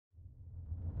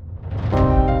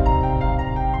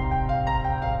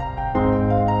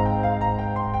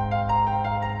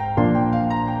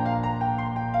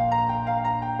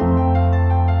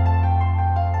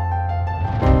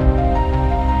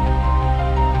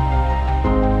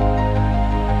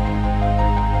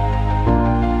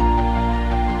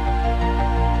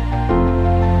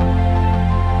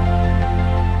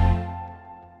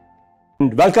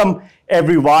And welcome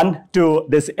everyone to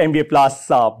this MBA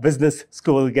Plus Business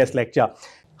School guest lecture.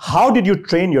 How did you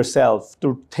train yourself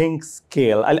to think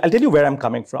scale? I'll tell you where I'm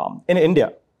coming from. In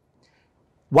India,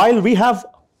 while we have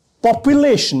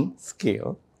population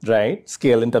scale, right?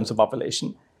 Scale in terms of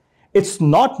population, it's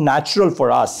not natural for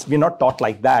us, we're not taught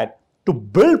like that, to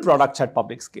build products at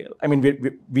public scale. I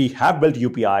mean, we have built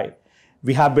UPI,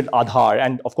 we have built Aadhaar,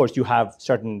 and of course you have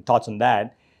certain thoughts on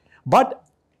that. But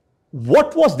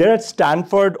what was there at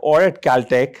Stanford or at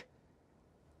Caltech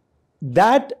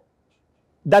that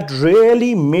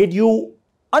really made you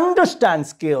understand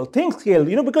scale, think scale?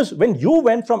 You know, because when you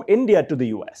went from India to the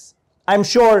US, I'm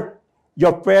sure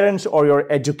your parents or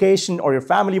your education or your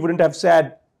family wouldn't have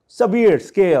said, Sabeer,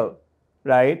 scale,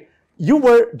 right? You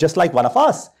were just like one of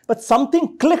us, but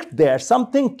something clicked there,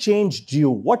 something changed you.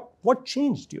 What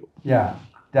changed you? Yeah,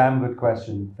 damn good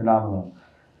question, phenomenal.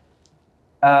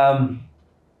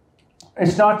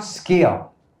 It's not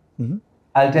scale. Mm-hmm.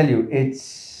 I'll tell you,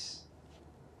 it's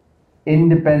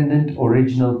independent,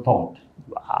 original thought.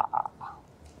 Wow.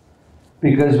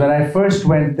 Because when I first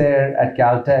went there at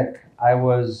Caltech, I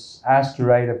was asked to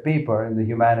write a paper in the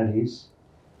humanities,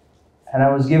 and I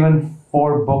was given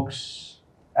 4 books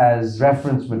as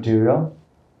reference material.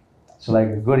 So like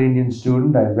a good Indian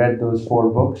student, I read those 4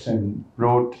 books and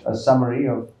wrote a summary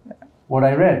of what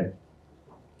I read.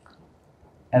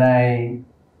 And I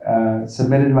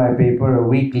submitted my paper a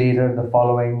week later. The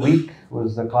following week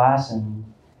was the class, and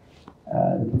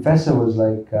the professor was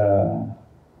like,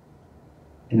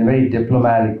 in a very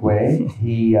diplomatic way,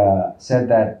 he said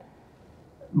that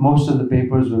most of the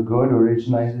papers were good,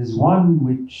 original. There's one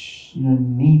which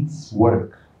needs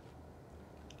work,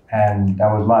 and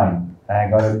that was mine. I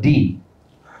got a D.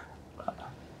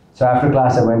 So after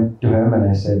class, I went to him and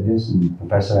I said, listen,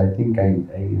 Professor, I think I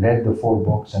read the 4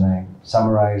 books and I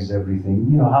summarized everything.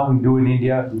 You know how we do in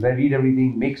India, we read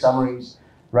everything, make summaries,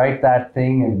 write that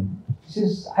thing. And he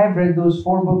says, I've read those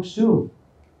 4 books too.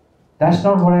 That's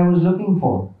not what I was looking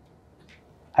for.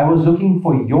 I was looking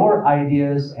for your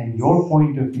ideas and your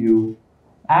point of view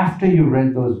after you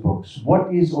read those books.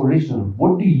 What is original?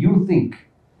 What do you think?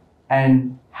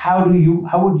 And how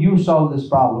would you solve this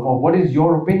problem? Or what is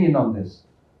your opinion on this?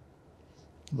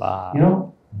 Wow. You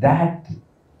know, that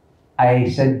I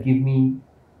said, give me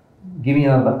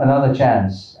another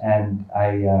chance. And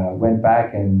I went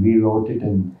back and rewrote it,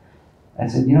 and I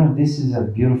said, this is a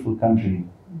beautiful country.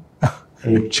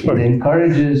 It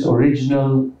encourages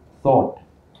original thought,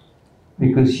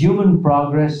 because human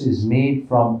progress is made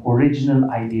from original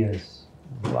ideas,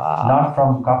 not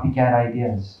from copycat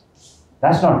ideas.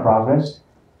 That's not progress.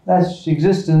 That's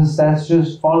existence. That's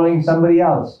just following somebody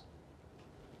else.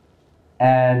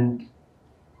 And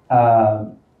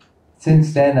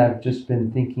since then, I've just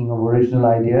been thinking of original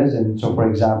ideas. And so, for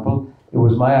example, it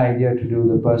was my idea to do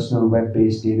the personal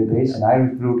web-based database, and I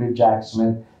recruited Jack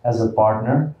Smith as a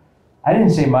partner. I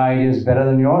didn't say my idea is better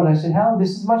than yours. I said, hell,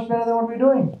 this is much better than what we're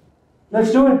doing.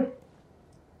 Let's do it.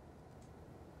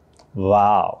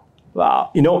 Wow.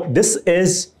 Wow.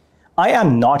 I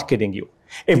am not kidding you.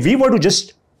 If we were to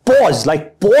just pause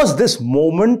this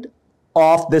moment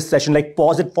of this session,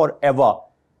 pause it forever,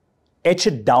 etch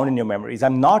it down in your memories.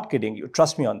 I'm not kidding you.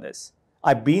 Trust me on this.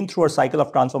 I've been through a cycle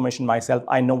of transformation myself.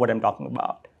 I know what I'm talking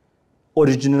about.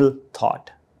 Original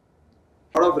thought.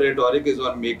 A lot of rhetoric is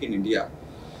on Make in India.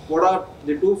 What are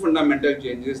the 2 fundamental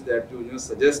changes that you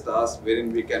suggest us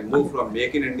wherein we can move from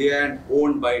Make in India and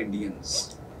owned by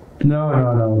Indians?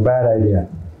 No. Bad idea.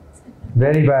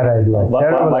 Very bad idea.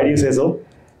 Why do you say so?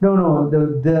 No.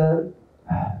 The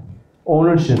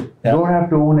ownership. Yeah. You don't have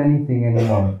to own anything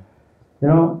anymore.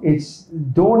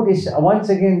 Once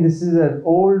again, this is an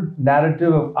old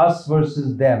narrative of us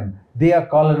versus them. They are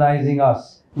colonizing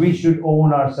us. We should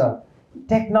own ourselves.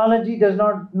 Technology does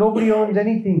not, nobody owns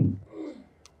anything.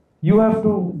 You have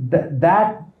to,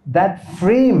 that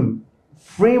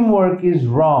framework is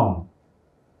wrong.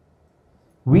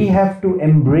 We have to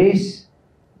embrace,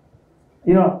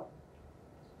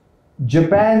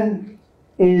 Japan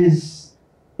is,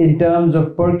 in terms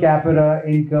of per capita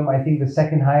income, I think the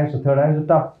 2nd highest or 3rd highest, the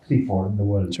top 3-4 in the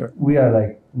world. Sure. We are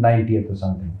like 90th or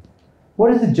something.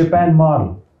 What is the Japan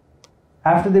model?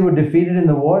 After they were defeated in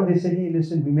the war, they said, hey,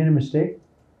 listen, we made a mistake.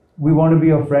 We want to be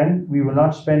your friend. We will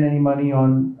not spend any money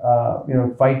on,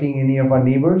 fighting any of our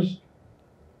neighbors.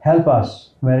 Help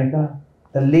us, America.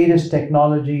 The latest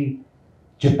technology,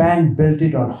 Japan built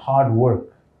it on hard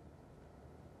work.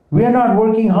 We are not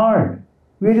working hard.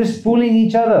 We're just fooling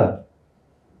each other.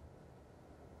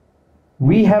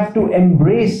 We have to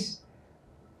embrace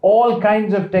all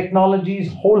kinds of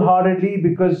technologies wholeheartedly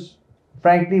because,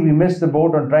 frankly, we missed the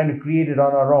boat on trying to create it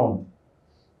on our own.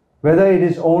 Whether it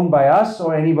is owned by us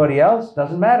or anybody else,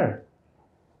 doesn't matter.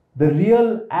 The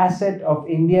real asset of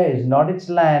India is not its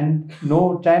land.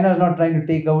 No, China is not trying to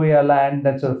take away our land.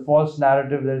 That's a false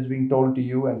narrative that is being told to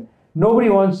you. And nobody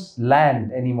wants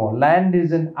land anymore. Land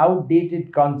is an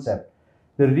outdated concept.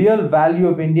 The real value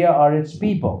of India are its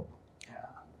people.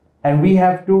 And we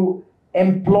have to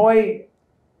employ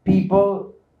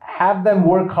people, have them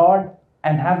work hard,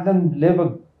 and have them live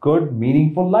a good,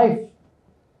 meaningful life.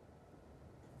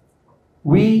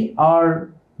 We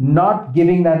are not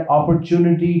giving that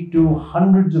opportunity to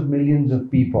hundreds of millions of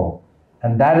people.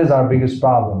 And that is our biggest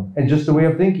problem. It's just a way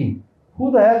of thinking.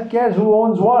 Who the hell cares who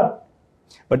owns what?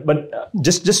 But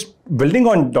just building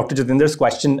on Dr. Jatinder's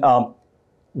question,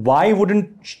 why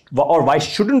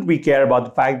shouldn't we care about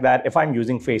the fact that if I'm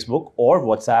using Facebook or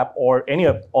WhatsApp or any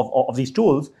of these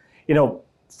tools,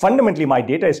 fundamentally my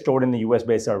data is stored in the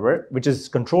US-based server, which is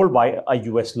controlled by a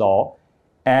US law,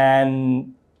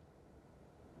 and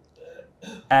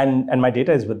my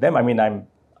data is with them. I mean,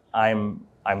 I'm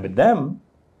with them.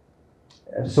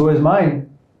 So is mine.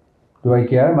 Do I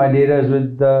care? My data is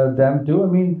with them too. I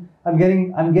mean, I'm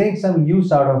getting some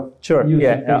use out of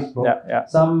Facebook.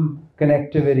 Some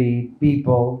connectivity,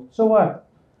 people. So what?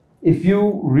 If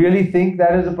you really think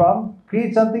that is a problem,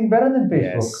 create something better than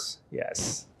Facebook.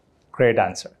 Yes. Great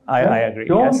answer. I agree.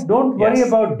 Don't worry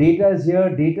about data is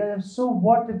here, data is, so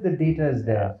what if the data is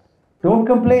there? Don't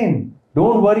complain.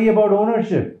 Don't worry about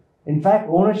ownership. In fact,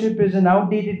 ownership is an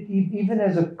outdated, even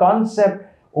as a concept,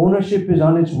 ownership is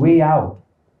on its way out.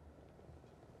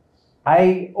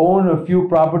 I own a few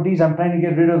properties, I'm trying to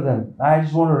get rid of them. I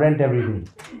just want to rent everything.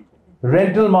 The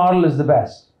rental model is the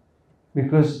best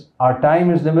because our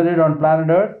time is limited on planet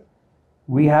Earth.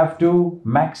 We have to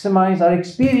maximize our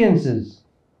experiences.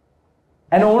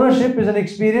 And ownership is an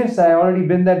experience. I already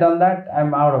been there, done that.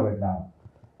 I'm out of it now.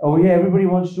 Over here, everybody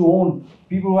wants to own.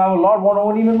 People who have a lot want to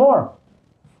own even more.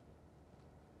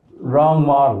 Wrong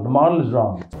model. The model is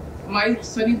wrong. My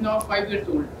son is now 5 years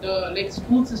old. The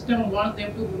school system wants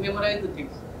them to memorize the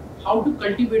things. How to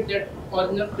cultivate that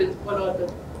original principle or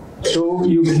the... So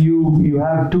you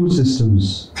have two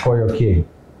systems for your kid.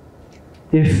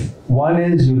 If one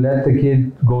is you let the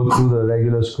kid go through the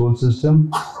regular school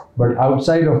system, but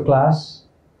outside of class,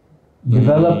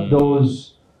 develop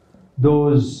those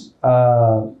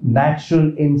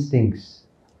natural instincts,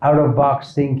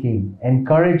 out-of-box thinking,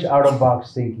 encourage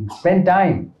out-of-box thinking, spend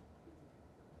time.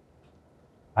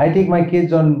 I take my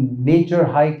kids on nature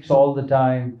hikes all the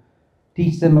time,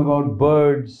 teach them about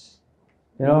birds,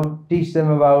 teach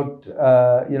them about,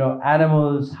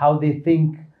 animals, how they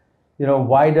think,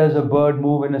 why does a bird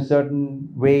move in a certain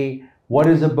way? What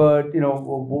is a bird?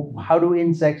 How do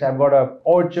insects? I've got an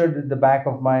orchard at the back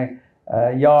of my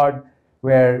yard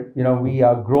where, we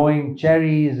are growing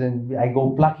cherries and I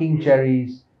go plucking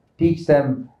cherries, teach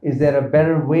them, is there a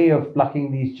better way of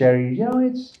plucking these cherries?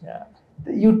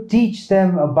 You teach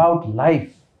them about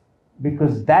life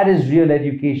because that is real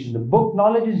education. The book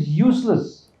knowledge is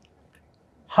useless,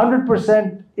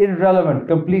 100% irrelevant,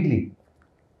 completely.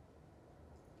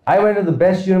 I went to the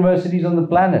best universities on the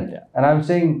planet and I'm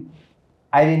saying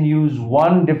I didn't use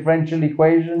one differential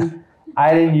equation,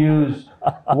 I didn't use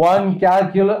one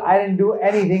calculus, I didn't do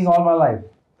anything all my life.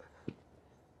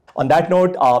 On that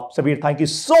note, Sabeer, thank you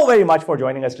so very much for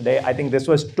joining us today. I think this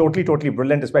was totally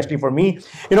brilliant, especially for me.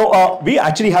 We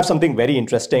actually have something very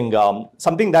interesting,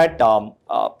 something that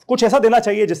kuch aisa dena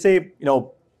chahiye jisse,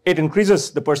 it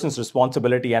increases the person's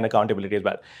responsibility and accountability as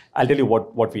well. I'll tell you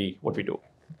what we do.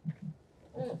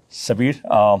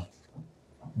 Sabeer,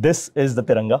 this is the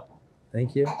Tiranga.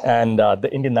 Thank you. And the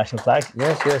Indian national flag.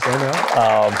 Yes,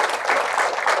 I know.